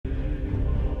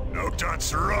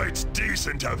That's right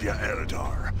decent of you,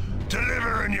 Eldar.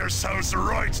 Delivering yourselves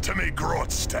right to me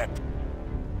growth step.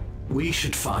 We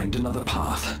should find another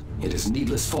path. It is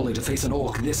needless folly to face an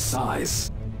orc this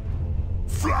size.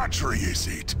 Flattery, is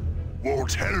it?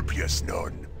 Won't help yous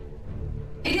none.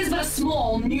 It is but a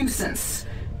small nuisance.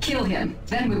 Kill him,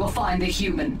 then we will find the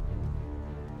human.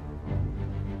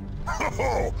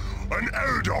 Ho-ho! An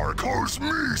Eldar calls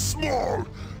me small!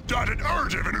 That had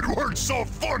heard of and it weren't so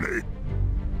funny!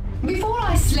 Before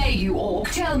I slay you,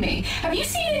 Orc, tell me, have you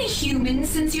seen any humans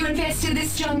since you infested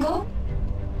this jungle?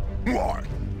 What?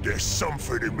 There's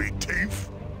something in me teeth?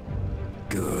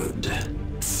 Good.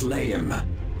 Slay him.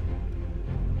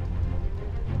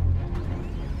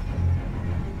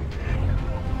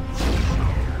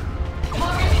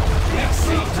 Let's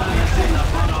see time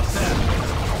upon ourselves.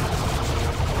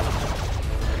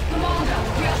 Commander,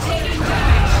 we are taking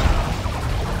damage!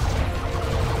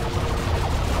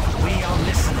 We are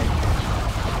listening.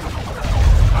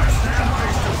 I stand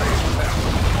face to face with them.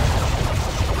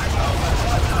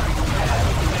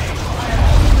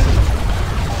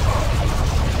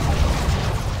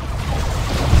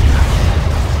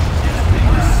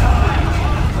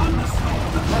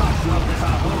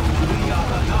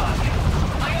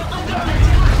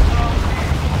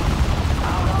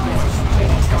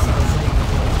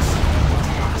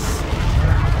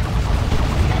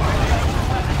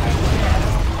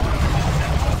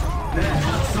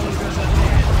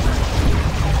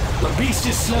 The beast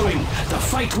is slowing. The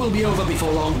fight will be over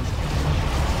before long.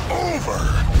 Over?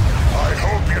 I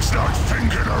hope you're not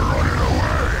thinking of running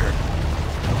away!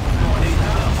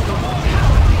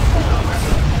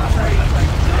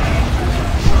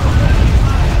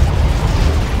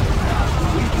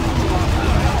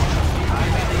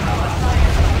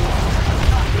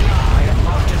 I am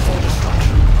marked for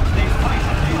destruction. They fight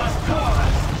and they must go.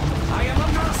 I am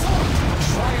under assault.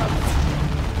 Triumph.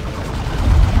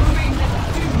 Moving,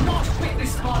 do not quit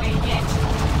this body yet.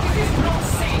 This is not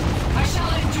safe. I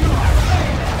shall endure.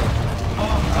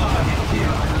 On target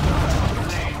here.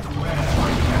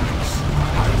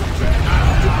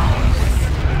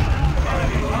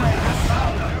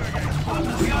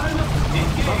 We are in the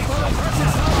engage.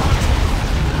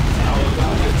 Our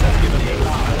valiants have given their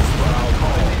lives for our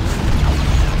cause.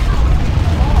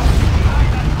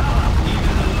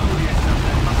 Even the lowliest of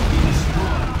them must be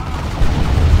destroyed.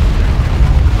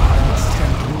 I must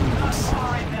tend wounds.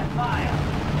 Pouring their fire.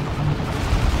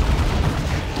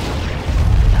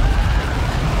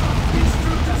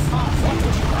 Instruct us fast. What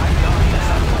would you like?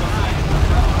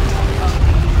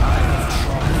 I have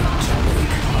tried to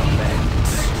make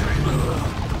amends.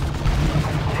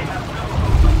 They have no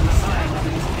hope of the side of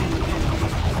these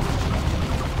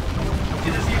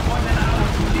It is the appointed hour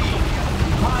to leave.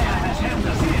 Fire has hemmed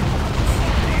us in.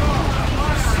 The order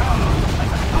must follow like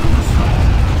a thunderstorm.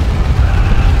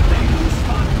 They lose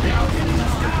fun. They are hitting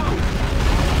us down.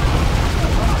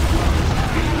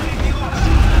 We lead the order.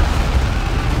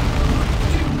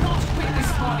 Do not quit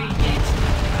this body yet.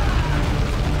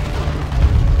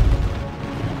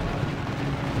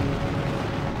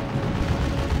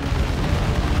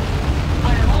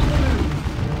 I am on the move.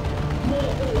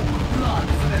 More orc blood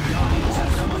for the guardians of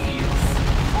the wheels.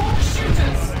 Orc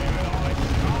shooters!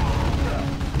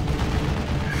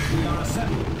 We are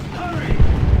assembled. Hurry!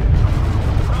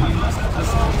 We must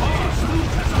assault these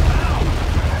troops as of now.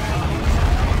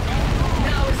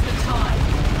 Now is the time.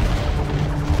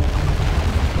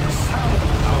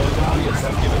 Our valiants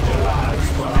have given their lives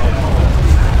for our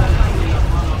cause.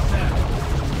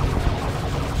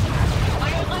 I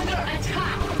am under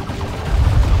attack.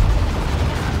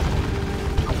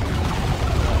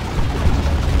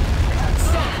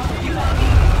 Stand, you are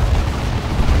needed.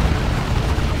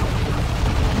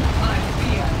 I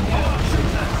fear no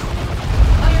shooters.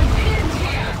 I am pinned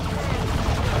here.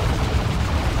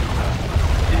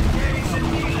 Engage in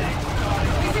melee.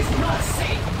 This is not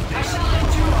safe. I shall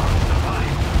endure.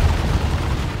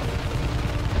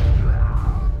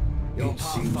 Your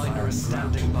pathfinder is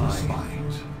standing by.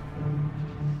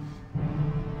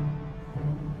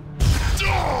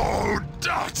 Oh,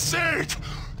 that's it!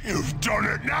 You've done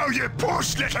it now, you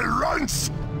push little runts!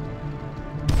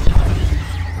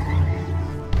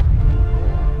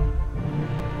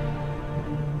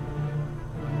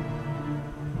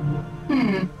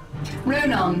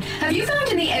 Ronan, have you found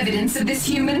any evidence of this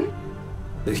human?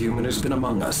 The human has been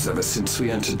among us ever since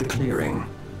we entered the clearing.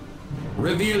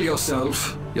 Reveal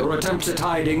yourself. Your attempts at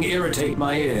hiding irritate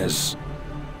my ears.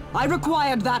 I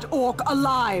required that orc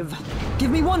alive. Give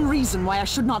me one reason why I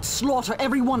should not slaughter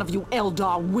every one of you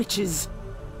Eldar witches.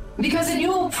 Because in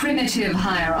your primitive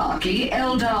hierarchy,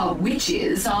 Eldar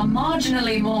witches are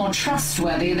marginally more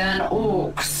trustworthy than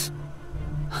orcs.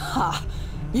 Ha!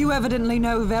 You evidently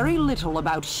know very little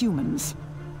about humans.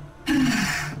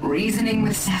 Reasoning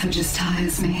with savages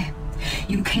tires me.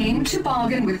 You came to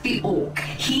bargain with the orc.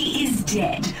 He is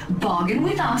dead. Bargain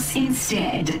with us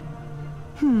instead.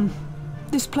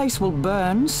 This place will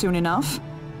burn soon enough.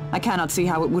 I cannot see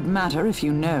how it would matter if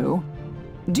you know.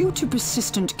 Due to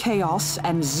persistent chaos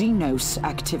and Xenos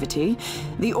activity,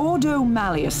 the Ordo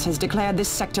Malleus has declared this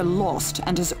sector lost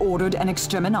and has ordered an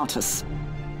exterminatus.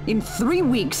 In 3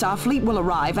 weeks, our fleet will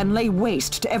arrive and lay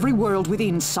waste to every world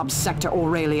within Subsector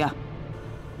Aurelia.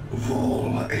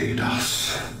 Vol aid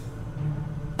us.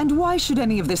 And why should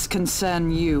any of this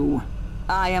concern you?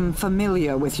 I am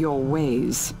familiar with your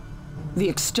ways. The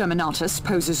exterminatus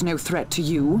poses no threat to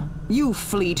you. You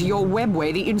flee to your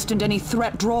webway the instant any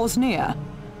threat draws near.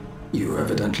 You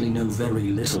evidently know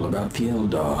very little about the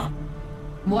Eldar.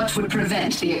 What would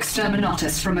prevent the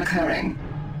exterminatus from occurring?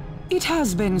 It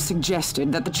has been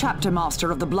suggested that the chapter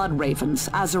master of the Blood Ravens,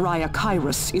 Azariah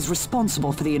Kyrus, is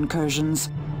responsible for the incursions.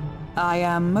 I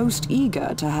am most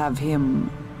eager to have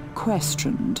him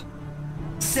questioned.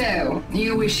 So,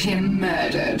 you wish him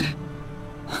murdered?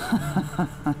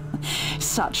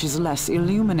 Such is less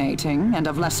illuminating and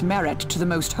of less merit to the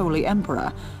Most Holy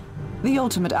Emperor. The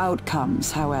ultimate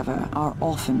outcomes, however, are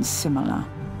often similar.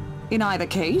 In either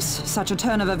case, such a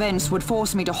turn of events would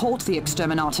force me to halt the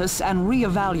exterminatus and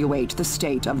re-evaluate the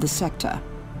state of the sector.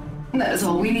 That's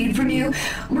all we need from you.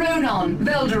 Ronan,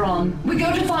 Velderon, we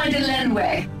go to find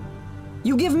Elenwe.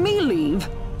 You give me leave?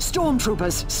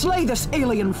 Stormtroopers, slay this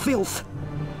alien filth!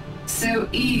 So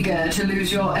eager to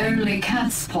lose your only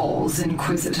cat's paws,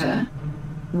 Inquisitor.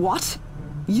 What?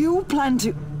 You plan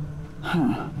to...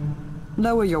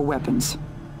 Lower your weapons.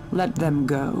 Let them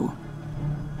go.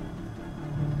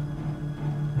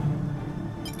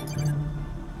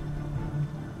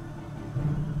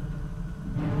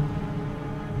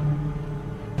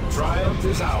 Triumph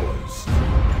is ours.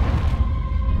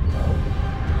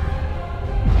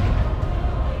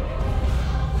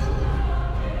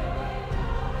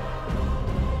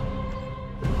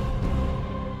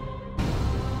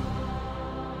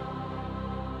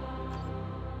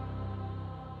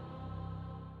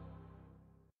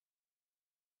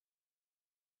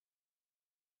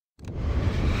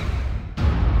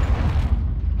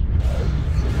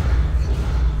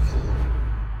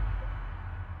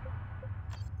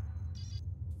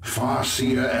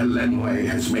 Farseer Elenwe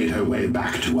has made her way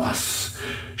back to us.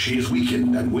 She is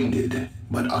weakened and winded,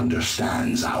 but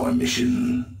understands our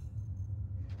mission.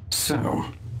 So,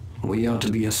 we are to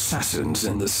be assassins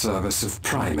in the service of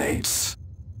primates.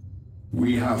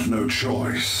 We have no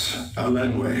choice.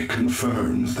 Elenwe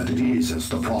confirms that it is as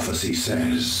the prophecy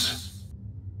says.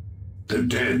 The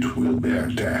dead will bear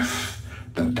death.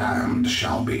 The damned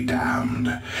shall be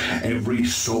damned. Every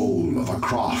soul of a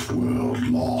craft world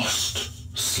lost.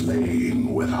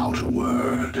 Slain without a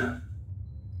word.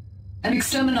 An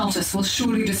exterminatus will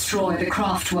surely destroy the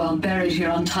craft world buried here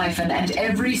on Typhon and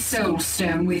every soul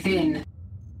stone within.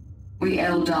 We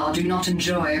Eldar do not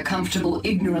enjoy a comfortable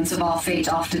ignorance of our fate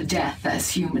after death as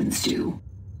humans do.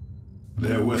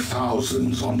 There were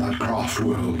thousands on that craft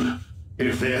world.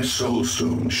 If their soul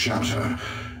stones shatter,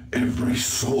 every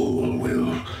soul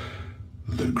will.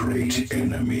 The great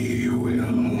enemy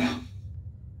will.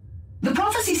 The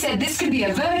prophecy said this could be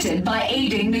averted by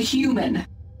aiding the human.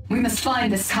 We must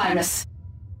find this Kyrus.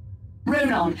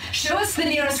 Ronan, show us the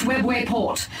nearest webway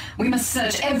port. We must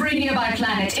search every nearby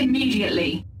planet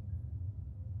immediately.